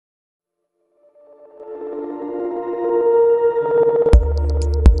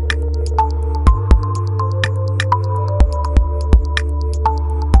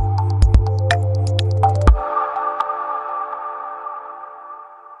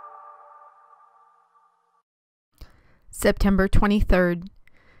September 23rd.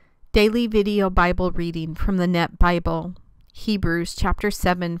 Daily video Bible reading from the Net Bible. Hebrews chapter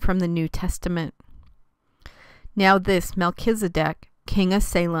 7 from the New Testament. Now this Melchizedek, king of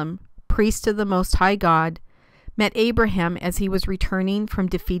Salem, priest of the Most High God, met Abraham as he was returning from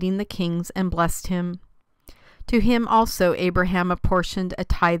defeating the kings and blessed him. To him also Abraham apportioned a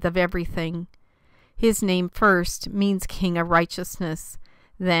tithe of everything. His name first means king of righteousness,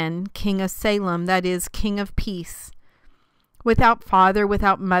 then king of Salem, that is, king of peace. Without father,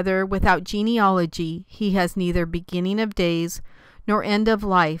 without mother, without genealogy, he has neither beginning of days nor end of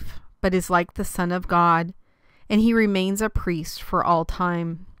life, but is like the Son of God, and he remains a priest for all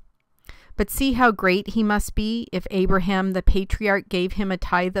time. But see how great he must be if Abraham the patriarch gave him a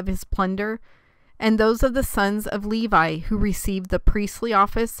tithe of his plunder, and those of the sons of Levi who received the priestly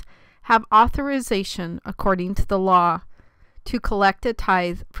office have authorization according to the law to collect a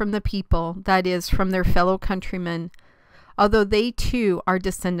tithe from the people, that is, from their fellow countrymen, although they too are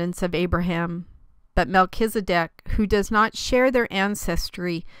descendants of Abraham. But Melchizedek, who does not share their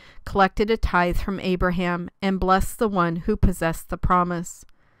ancestry, collected a tithe from Abraham and blessed the one who possessed the promise.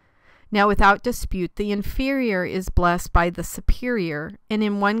 Now without dispute, the inferior is blessed by the superior, and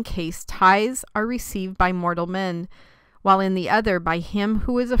in one case tithes are received by mortal men, while in the other by him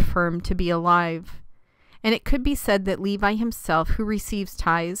who is affirmed to be alive. And it could be said that Levi himself, who receives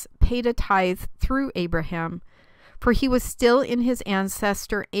tithes, paid a tithe through Abraham, for he was still in his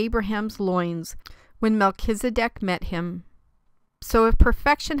ancestor Abraham's loins when Melchizedek met him. So if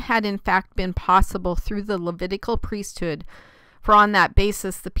perfection had in fact been possible through the Levitical priesthood, for on that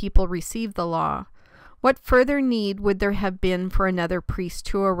basis the people received the law, what further need would there have been for another priest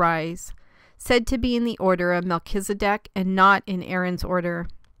to arise, said to be in the order of Melchizedek and not in Aaron's order?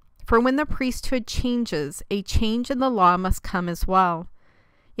 For when the priesthood changes, a change in the law must come as well.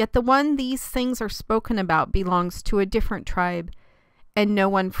 Yet the one these things are spoken about belongs to a different tribe, and no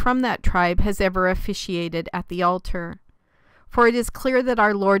one from that tribe has ever officiated at the altar. For it is clear that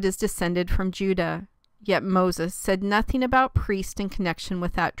our Lord is descended from Judah, yet Moses said nothing about priest in connection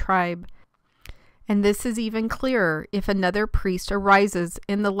with that tribe. And this is even clearer if another priest arises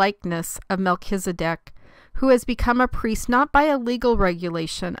in the likeness of Melchizedek, who has become a priest not by a legal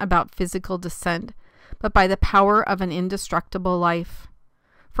regulation about physical descent, but by the power of an indestructible life.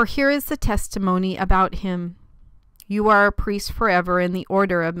 For here is the testimony about him. You are a priest forever in the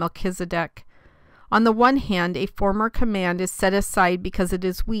order of Melchizedek. On the one hand, a former command is set aside because it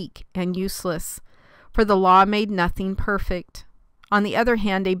is weak and useless, for the law made nothing perfect. On the other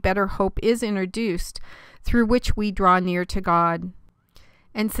hand, a better hope is introduced, through which we draw near to God.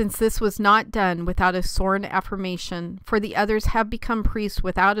 And since this was not done without a sworn affirmation, for the others have become priests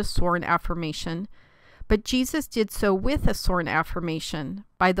without a sworn affirmation, but Jesus did so with a sworn affirmation,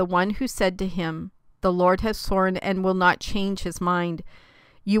 by the one who said to him, "The Lord has sworn and will not change his mind.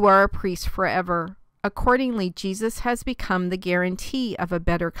 You are a priest forever." Accordingly, Jesus has become the guarantee of a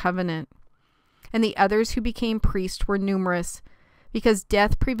better covenant. And the others who became priests were numerous, because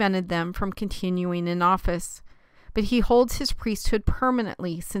death prevented them from continuing in office. But he holds his priesthood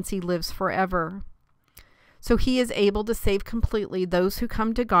permanently, since he lives forever. So he is able to save completely those who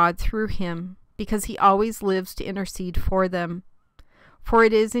come to God through him, because he always lives to intercede for them. For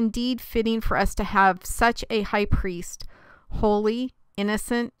it is indeed fitting for us to have such a high priest, holy,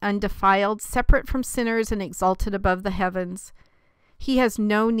 innocent, undefiled, separate from sinners, and exalted above the heavens. He has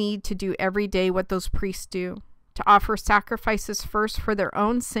no need to do every day what those priests do, to offer sacrifices first for their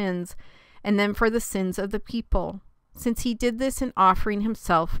own sins and then for the sins of the people, since he did this in offering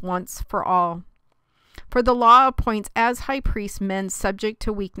himself once for all. For the law appoints as high priests men subject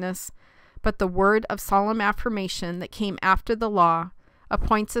to weakness, but the word of solemn affirmation that came after the law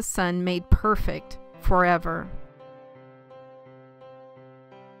appoints a son made perfect forever.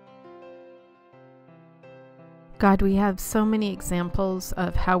 God, we have so many examples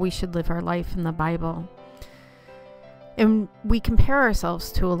of how we should live our life in the Bible. And we compare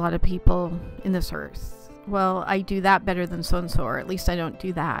ourselves to a lot of people in this earth. Well, I do that better than so-and-so, or at least I don't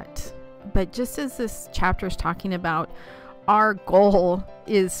do that. But just as this chapter is talking about, our goal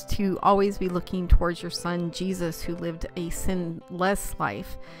is to always be looking towards your son, Jesus, who lived a sinless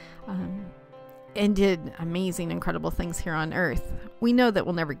life and did amazing, incredible things here on earth. We know that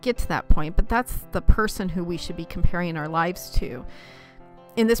we'll never get to that point, but that's the person who we should be comparing our lives to.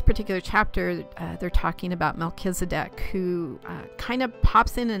 In this particular chapter, they're talking about Melchizedek, who kind of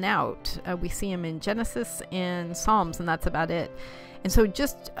pops in and out. We see him in Genesis and Psalms, and that's about it. And so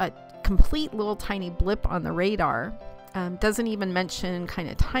just a complete little tiny blip on the radar. Doesn't even mention kind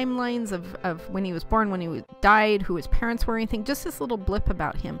of timelines of when he was born, when he died, who his parents were, anything. Just this little blip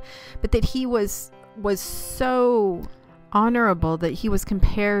about him. But that he was so honorable that he was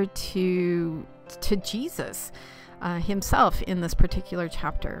compared to Jesus himself in this particular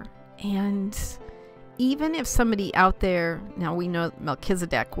chapter. And even if somebody out there, now we know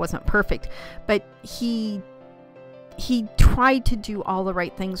Melchizedek wasn't perfect, but he tried to do all the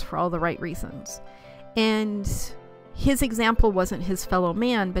right things for all the right reasons. And his example wasn't his fellow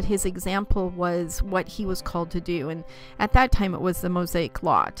man, but his example was what he was called to do. And at that time, it was the Mosaic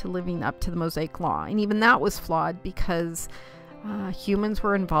law, to living up to the Mosaic law. And even that was flawed because humans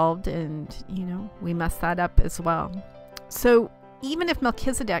were involved, and, we messed that up as well. So even if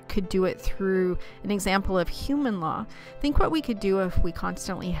Melchizedek could do it through an example of human law, think what we could do if we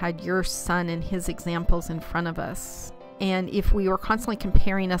constantly had your son and his examples in front of us. And if we were constantly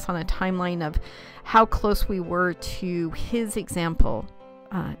comparing us on a timeline of how close we were to his example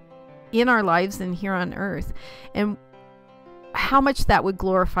in our lives and here on earth, and how much that would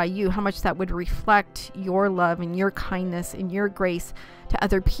glorify you, how much that would reflect your love and your kindness and your grace to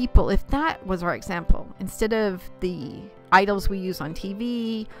other people, if that was our example, instead of the idols we use on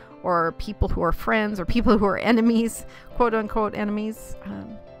TV, or people who are friends, or people who are enemies, quote unquote enemies.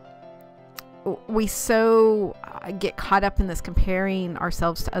 We so get caught up in this comparing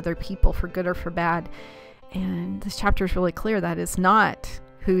ourselves to other people for good or for bad. And this chapter is really clear that is not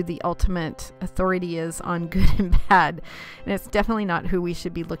who the ultimate authority is on good and bad. And it's definitely not who we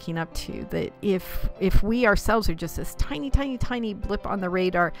should be looking up to. That if we ourselves are just this tiny, tiny, tiny blip on the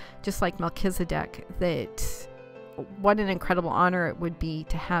radar, just like Melchizedek, that what an incredible honor it would be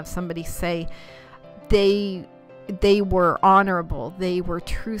to have somebody say they were honorable, they were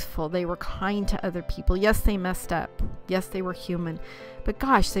truthful, they were kind to other people. Yes, they messed up. Yes, they were human. But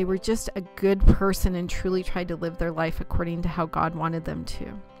gosh, they were just a good person and truly tried to live their life according to how God wanted them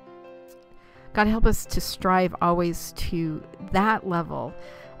to. God, help us to strive always to that level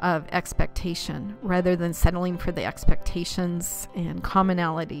of expectation rather than settling for the expectations and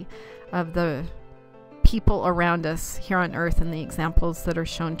commonality of the people around us here on earth and the examples that are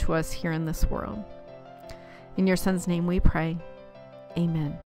shown to us here in this world. In your son's name we pray.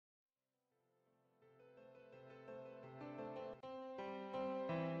 Amen.